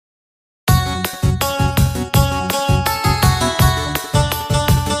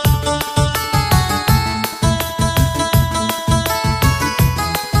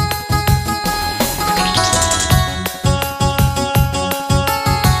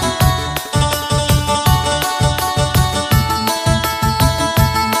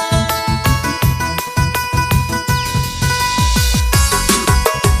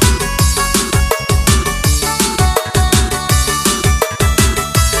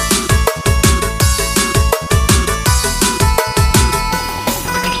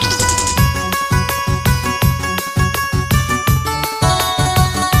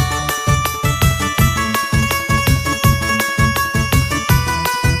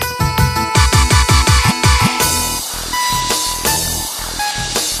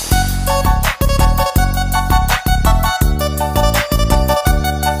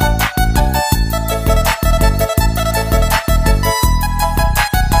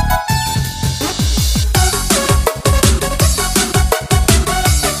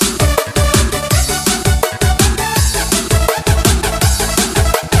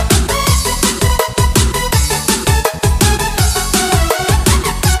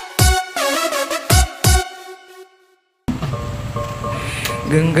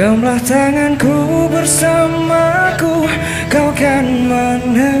Genggamlah tanganku bersamaku, kau kan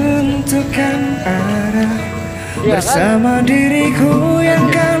menentukan arah. Bersama diriku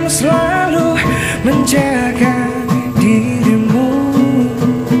yang kan selalu menjaga dirimu.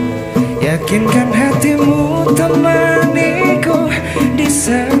 Yakinkan hatimu temaniku di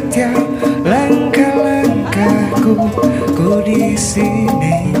setiap langkah-langkahku. Ku di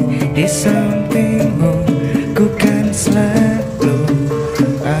sini di sampingmu, ku kan selalu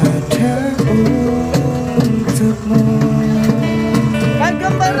ada untukmu.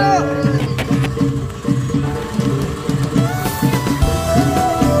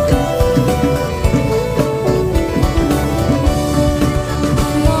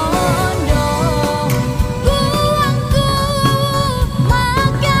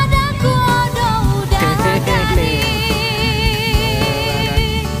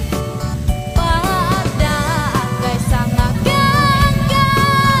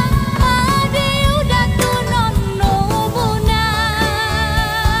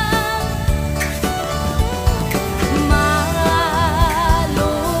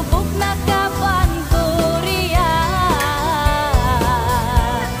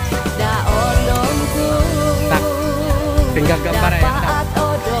 Bergambar. Bergambar ya,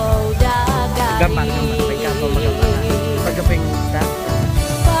 gambar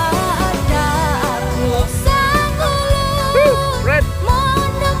red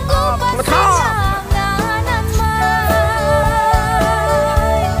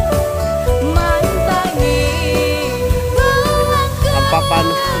apa-apaan.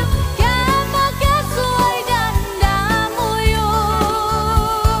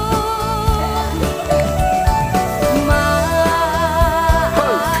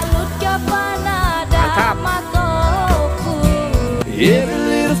 Every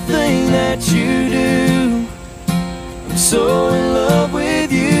little thing that you do, I'm so in love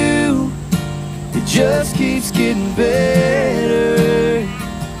with you. It just keeps getting better.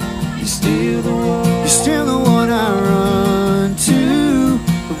 You're still the one I run to,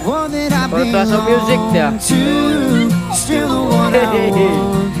 the one that I belong to. Still the one I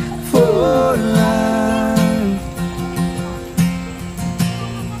want for life.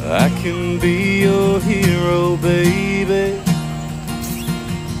 I can be your hero, baby.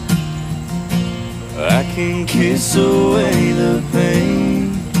 I can kiss away the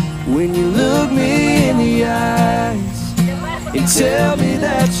pain when you look me in the eyes and tell me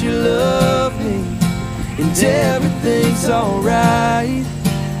that you love me and everything's alright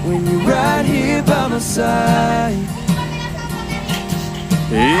when you're right here by my side.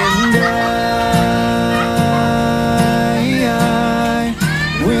 And I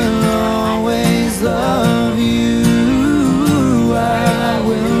will always love you. I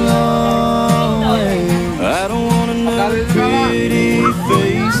will always. I don't want another pretty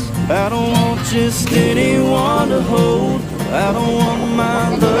face. I don't want just anyone to hold. I don't want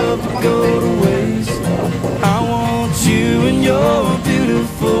my love to go to waste. I want you and your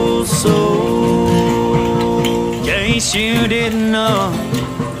beautiful soul. In case you didn't know,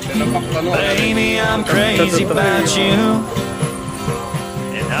 baby, I'm crazy about you.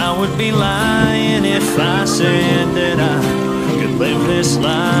 And I would be lying if I said that I could live this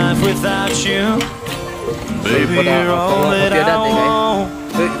life without you. Baby, you're all that I want.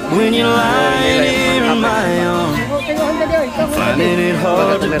 When you're lying here in my arms, finding it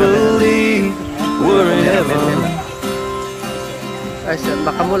hard to believe we're in heaven.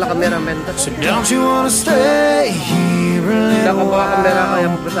 So don't you wanna stay here a little while?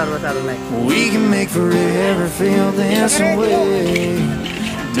 We can make forever feel this way.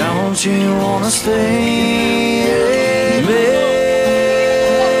 Don't you wanna stay? Marry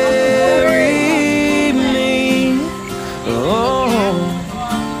me, oh,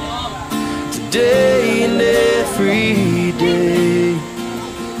 today and every day.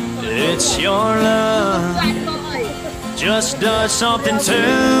 It's your love just does something to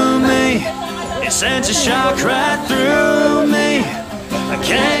me. It sends a shock right through me. I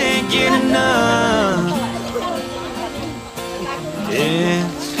can't get enough.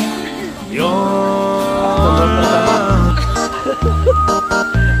 It's your love.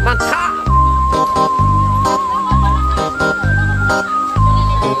 Mantap.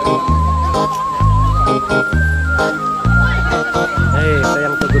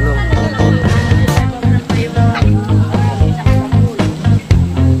 Sayang ke gunung.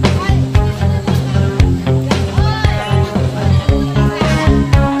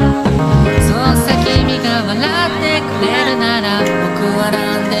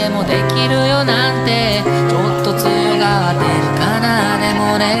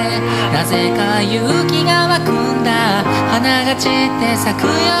 なぜか勇気が湧くんだ。花が散って咲くよ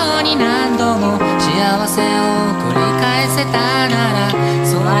うに何度も幸せを繰り返せたなら、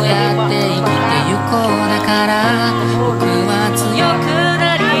そうやって生きてゆこう。だから僕は強く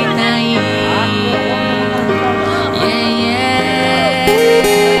なりたい。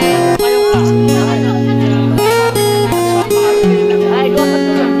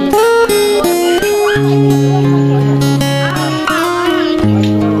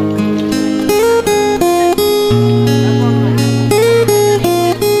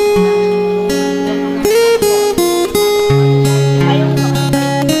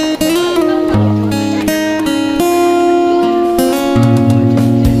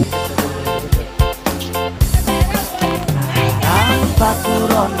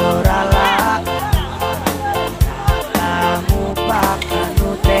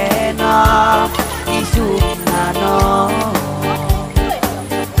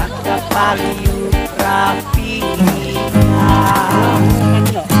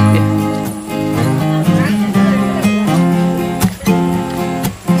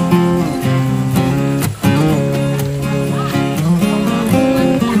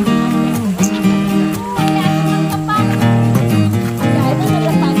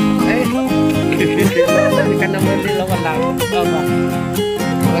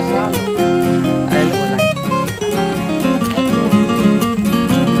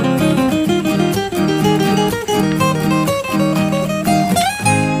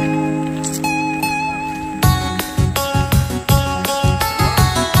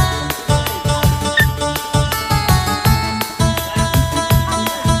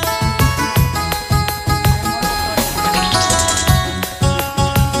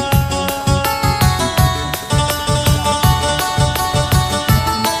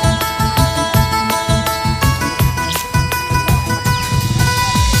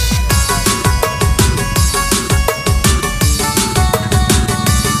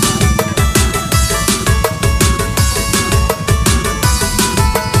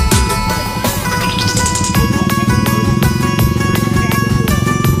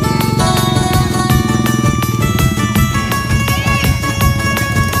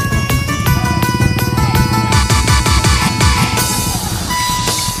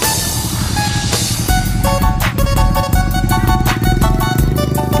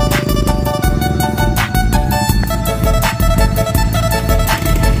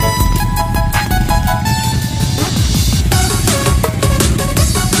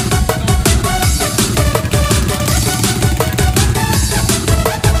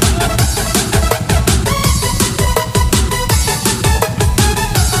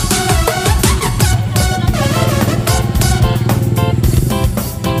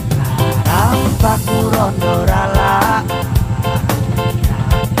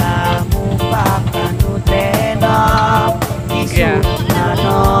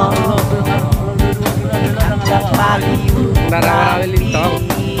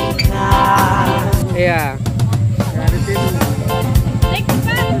Iya.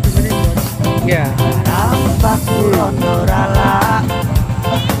 Iya.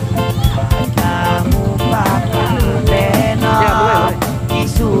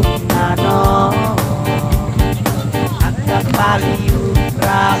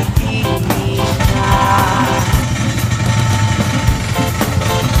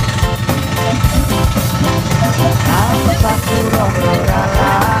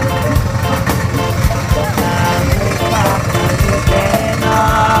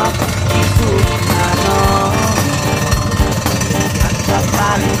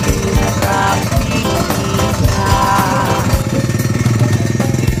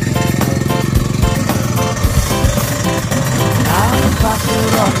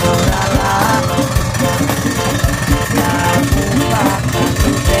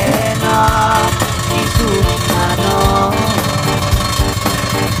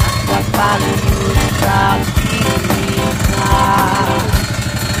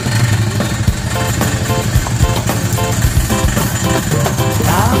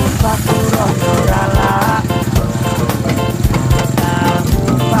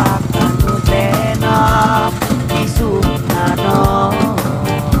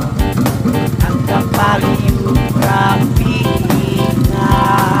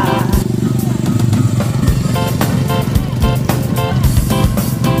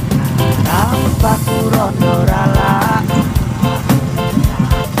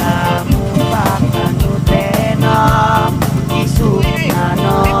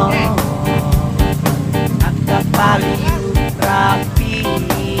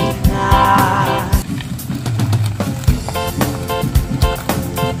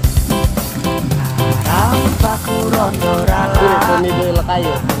 aku rondo rala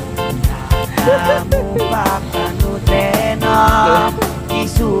kamu pakan uteno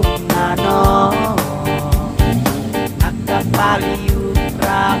isuk nano nakapali